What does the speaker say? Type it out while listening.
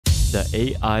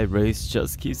The AI race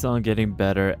just keeps on getting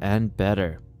better and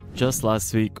better. Just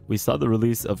last week, we saw the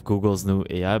release of Google's new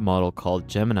AI model called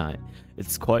Gemini.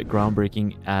 It's quite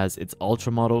groundbreaking as its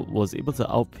Ultra model was able to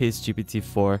outpace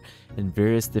GPT-4 in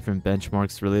various different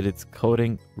benchmarks related to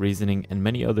coding, reasoning, and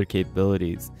many other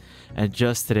capabilities. And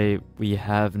just today, we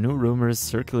have new rumors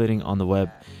circulating on the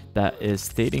web that is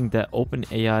stating that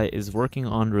OpenAI is working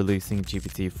on releasing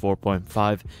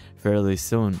GPT-4.5 fairly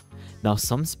soon. Now,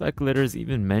 some speculators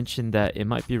even mentioned that it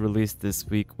might be released this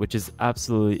week, which is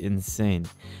absolutely insane.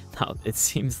 Now, it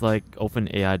seems like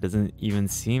OpenAI doesn't even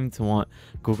seem to want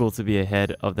Google to be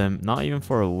ahead of them, not even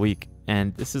for a week.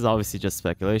 And this is obviously just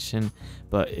speculation,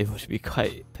 but it would be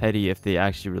quite petty if they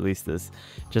actually released this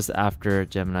just after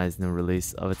Gemini's new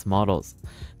release of its models.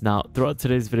 Now, throughout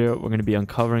today's video, we're going to be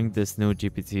uncovering this new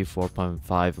GPT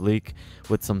 4.5 leak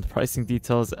with some pricing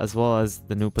details as well as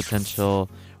the new potential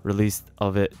release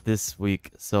of it this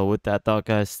week. So with that thought,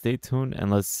 guys, stay tuned and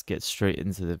let's get straight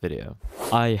into the video.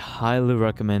 I highly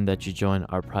recommend that you join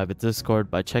our private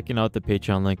Discord by checking out the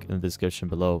Patreon link in the description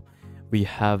below. We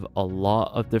have a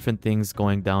lot of different things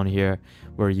going down here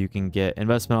where you can get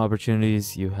investment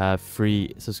opportunities. You have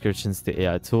free subscriptions to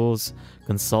AI tools,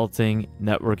 consulting,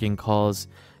 networking calls.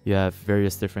 You have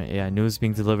various different AI news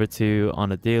being delivered to you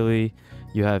on a daily.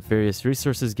 You have various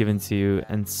resources given to you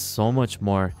and so much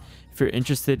more. If you're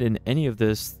interested in any of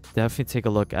this, definitely take a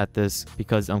look at this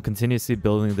because I'm continuously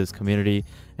building this community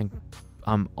and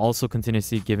I'm also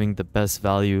continuously giving the best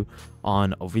value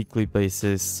on a weekly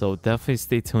basis. So definitely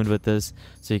stay tuned with this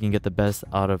so you can get the best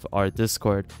out of our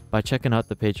Discord by checking out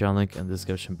the Patreon link in the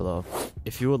description below.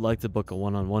 If you would like to book a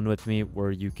one-on-one with me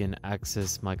where you can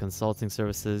access my consulting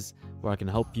services, where I can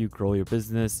help you grow your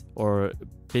business or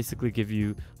basically give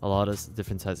you a lot of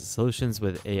different types of solutions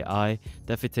with AI,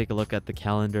 definitely take a look at the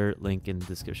calendar link in the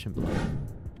description below.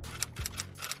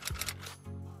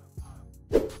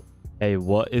 Hey,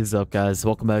 what is up, guys?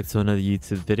 Welcome back to another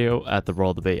YouTube video at the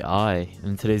World of AI.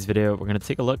 In today's video, we're going to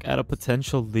take a look at a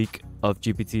potential leak of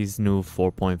GPT's new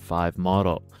 4.5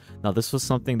 model. Now, this was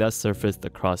something that surfaced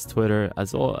across Twitter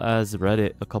as well as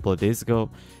Reddit a couple of days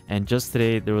ago, and just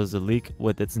today there was a leak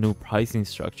with its new pricing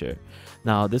structure.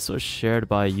 Now, this was shared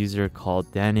by a user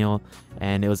called Daniel,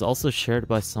 and it was also shared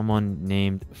by someone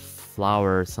named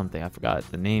Flower or something. I forgot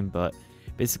the name, but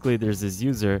basically there's this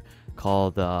user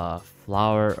called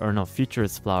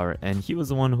Futurist Flower, and he was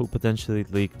the one who potentially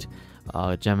leaked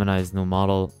Gemini's new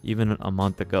model even a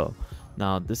month ago.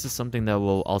 Now, this is something that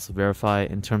we'll also verify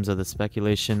in terms of the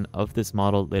speculation of this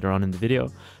model later on in the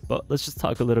video, but let's just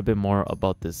talk a little bit more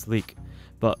about this leak.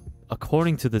 But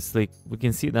according to this leak, we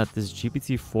can see that this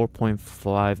GPT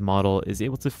 4.5 model is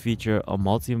able to feature a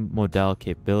multi-modal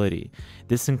capability.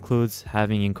 This includes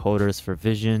having encoders for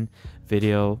vision,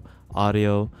 video,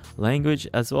 audio, language,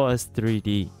 as well as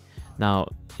 3D. Now,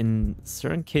 in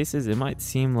certain cases, it might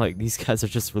seem like these guys are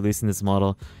just releasing this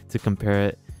model to compare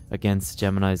it against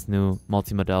Gemini's new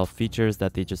multimodal features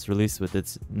that they just released with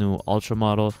its new Ultra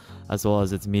model, as well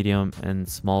as its medium and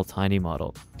small tiny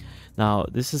model. Now,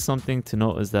 this is something to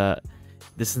note is that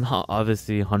this is not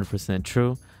obviously 100%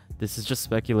 true. This is just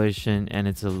speculation and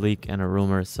it's a leak and a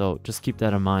rumor, so just keep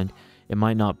that in mind. It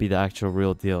might not be the actual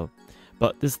real deal.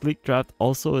 But this leak draft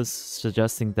also is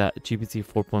suggesting that GPT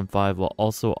 4.5 will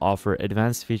also offer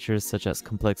advanced features such as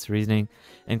complex reasoning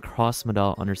and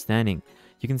cross-modal understanding.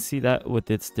 You can see that with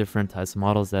its different types of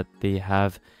models that they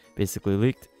have basically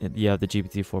leaked. You have the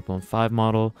GPT 4.5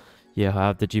 model, you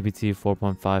have the GPT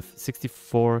 4.5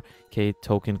 64K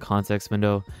token context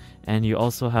window, and you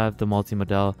also have the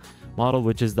multimodal model,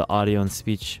 which is the audio and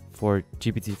speech for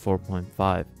GPT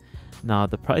 4.5. Now,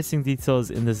 the pricing details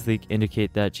in this leak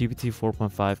indicate that GPT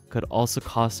 4.5 could also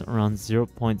cost around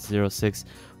 0.06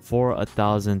 for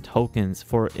 1,000 tokens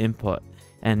for input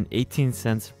and 18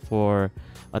 cents for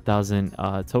 1,000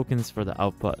 tokens for the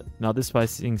output. Now, this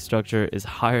pricing structure is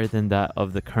higher than that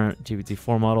of the current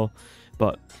GPT-4 model,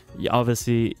 but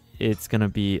obviously it's going to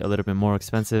be a little bit more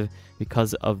expensive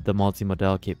because of the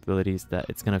multimodal capabilities that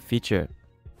it's going to feature.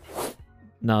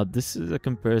 Now, this is a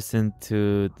comparison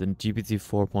to the GPT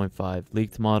 4.5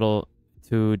 leaked model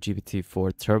to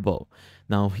GPT-4 Turbo.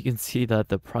 Now, we can see that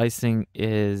the pricing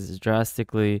is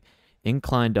drastically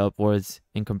inclined upwards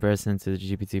in comparison to the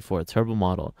GPT-4 Turbo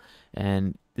model.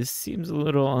 And this seems a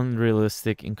little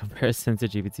unrealistic in comparison to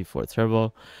GPT-4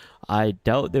 Turbo. I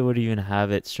doubt they would even have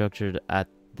it structured at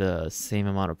the same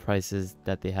amount of prices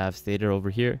that they have stated over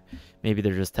here. Maybe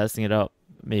they're just testing it out.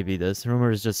 Maybe this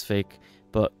rumor is just fake,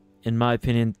 but in my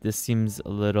opinion, this seems a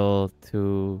little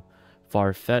too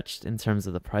far-fetched in terms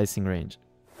of the pricing range.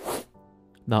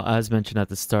 Now, as mentioned at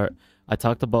the start, I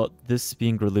talked about this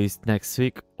being released next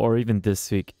week or even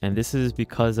this week, and this is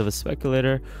because of a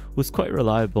speculator who's quite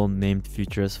reliable named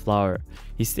Futurist Flower.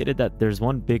 He stated that there's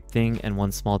one big thing and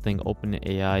one small thing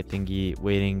OpenAI thingy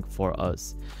waiting for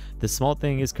us. The small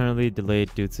thing is currently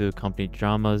delayed due to company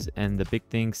dramas, and the big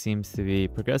thing seems to be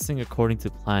progressing according to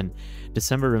plan.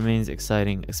 December remains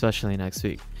exciting, especially next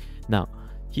week. Now,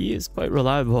 he is quite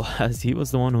reliable as he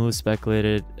was the one who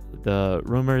speculated the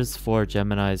rumors for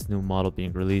Gemini's new model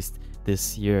being released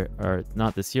this year, or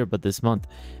not this year but this month,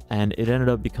 and it ended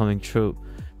up becoming true.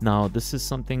 Now this is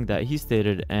something that he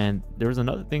stated, and there was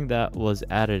another thing that was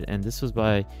added, and this was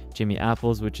by Jamie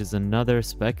Apples, which is another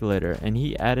speculator, and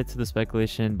he added to the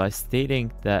speculation by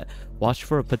stating that watch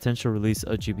for a potential release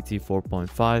of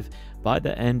GPT-4.5 by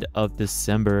the end of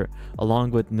December,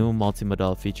 along with new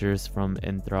multi-modal features from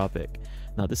Anthropic.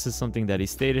 Now this is something that he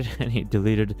stated, and he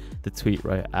deleted the tweet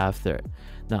right after.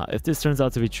 Now if this turns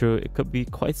out to be true, it could be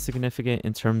quite significant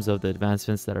in terms of the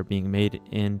advancements that are being made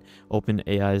in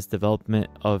OpenAI's development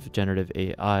of generative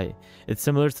AI. It's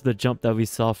similar to the jump that we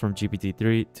saw from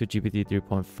GPT-3 to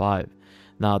GPT-3.5.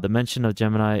 Now the mention of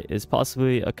Gemini is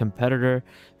possibly a competitor,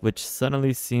 which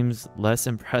suddenly seems less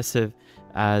impressive,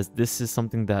 as this is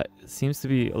something that seems to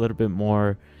be a little bit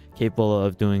more capable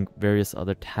of doing various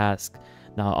other tasks.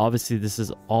 Now obviously this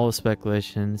is all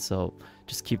speculation, so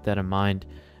just keep that in mind,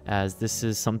 as this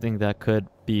is something that could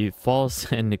be false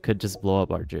and it could just blow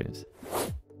up our dreams.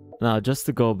 Now just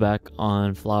to go back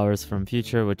on Flowers from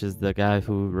Future, which is the guy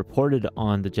who reported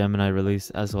on the Gemini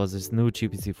release as well as this new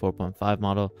GPT 4.5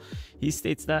 model, he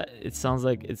states that it sounds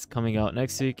like it's coming out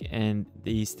next week, and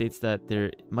he states that there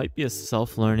might be a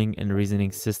self-learning and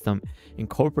reasoning system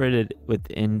incorporated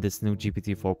within this new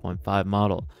GPT 4.5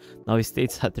 model. Now he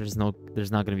states that there's not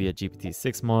going to be a GPT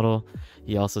 6 model.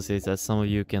 He also says that some of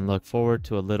you can look forward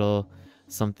to a little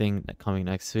something coming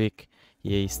next week.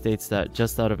 He states that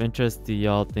just out of interest, do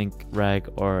y'all think RAG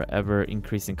or ever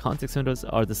increasing context windows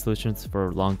are the solutions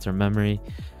for long-term memory?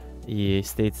 He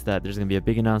states that there's going to be a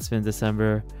big announcement in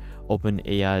December.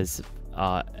 OpenAI's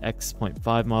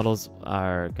X.5 models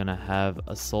are going to have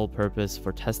a sole purpose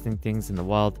for testing things in the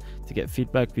wild to get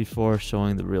feedback before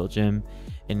showing the real gem.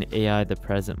 In AI, the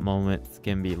present moment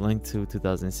can be linked to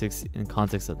 2006 in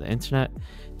context of the internet.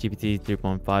 GPT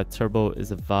 3.5 Turbo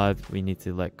is a vibe we need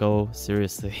to let go.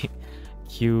 Seriously.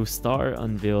 Q Star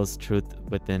unveils truth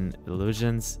within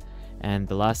illusions. And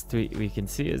the last tweet we can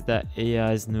see is that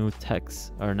AI's new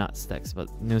text, or not text, but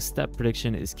new step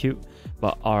prediction is cute,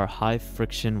 but our high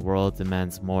friction world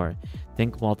demands more.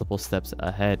 Think multiple steps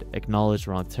ahead, acknowledge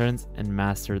wrong turns, and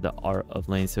master the art of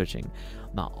lane switching.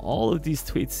 Now, all of these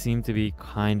tweets seem to be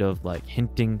kind of like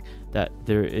hinting that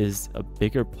there is a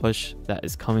bigger push that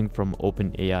is coming from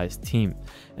OpenAI's team.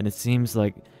 And it seems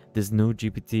like this new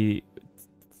GPT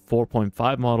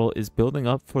 4.5 model is building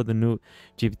up for the new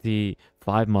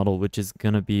GPT-5 model, which is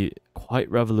going to be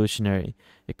quite revolutionary.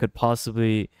 It could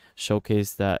possibly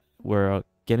showcase that we're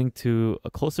getting to a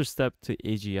closer step to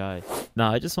AGI.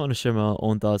 Now, I just want to share my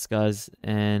own thoughts, guys,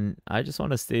 and I just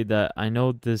want to state that I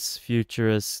know this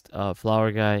futurist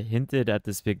flower guy hinted at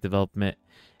this big development,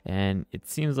 and it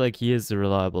seems like he is a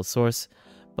reliable source,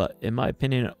 but in my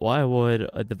opinion, why would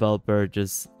a developer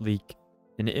just leak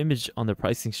an image on their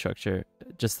pricing structure,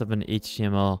 just of an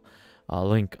HTML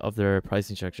link of their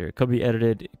pricing structure? It could be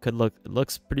edited. It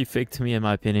looks pretty fake to me, in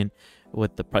my opinion,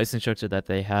 with the pricing structure that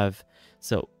they have.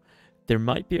 So there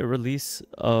might be a release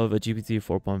of a GPT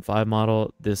 4.5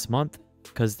 model this month,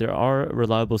 because there are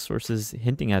reliable sources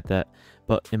hinting at that.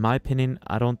 But in my opinion,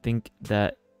 I don't think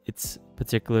that it's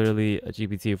particularly a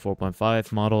GPT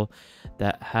 4.5 model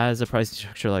that has a pricing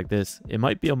structure like this. It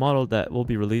might be a model that will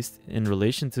be released in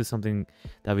relation to something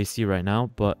that we see right now,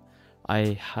 but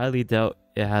I highly doubt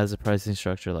it has a pricing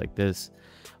structure like this.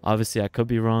 Obviously, I could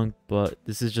be wrong, but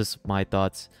this is just my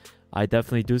thoughts. I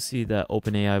definitely do see that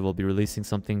OpenAI will be releasing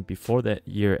something before that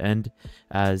year end,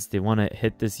 as they want to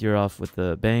hit this year off with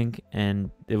a bang,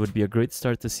 and it would be a great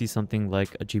start to see something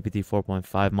like a GPT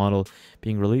 4.5 model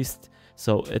being released.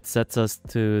 So it sets us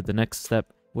to the next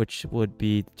step, which would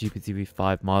be the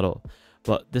GPT-5 model.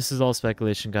 But this is all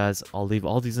speculation, guys. I'll leave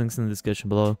all these links in the description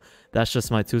below. That's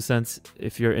just my 2 cents.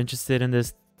 If you're interested in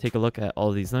this, take a look at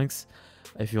all these links.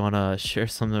 If you want to share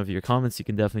some of your comments, you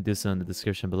can definitely do so in the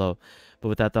description below. But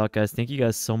with that thought, guys, thank you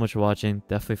guys so much for watching.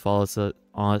 Definitely follow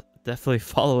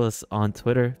us on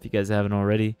Twitter if you guys haven't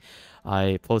already.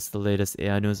 I post the latest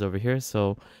AI news over here,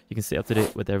 so you can stay up to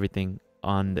date with everything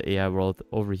on the AI world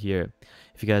over here.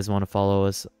 If you guys want to follow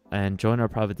us and join our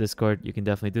private Discord, you can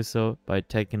definitely do so by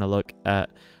taking a look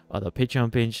at the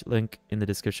Patreon page link in the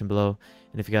description below.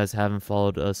 And if you guys haven't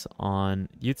followed us on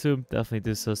YouTube, definitely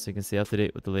do so you can stay up to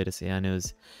date with the latest AI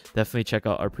news. Definitely check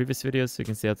out our previous videos so you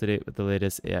can stay up to date with the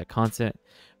latest AI content.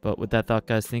 But with that thought,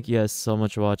 guys, thank you guys so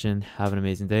much for watching. Have an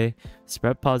amazing day.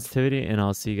 Spread positivity, and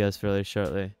I'll see you guys fairly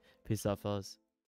shortly. Peace out, fellas.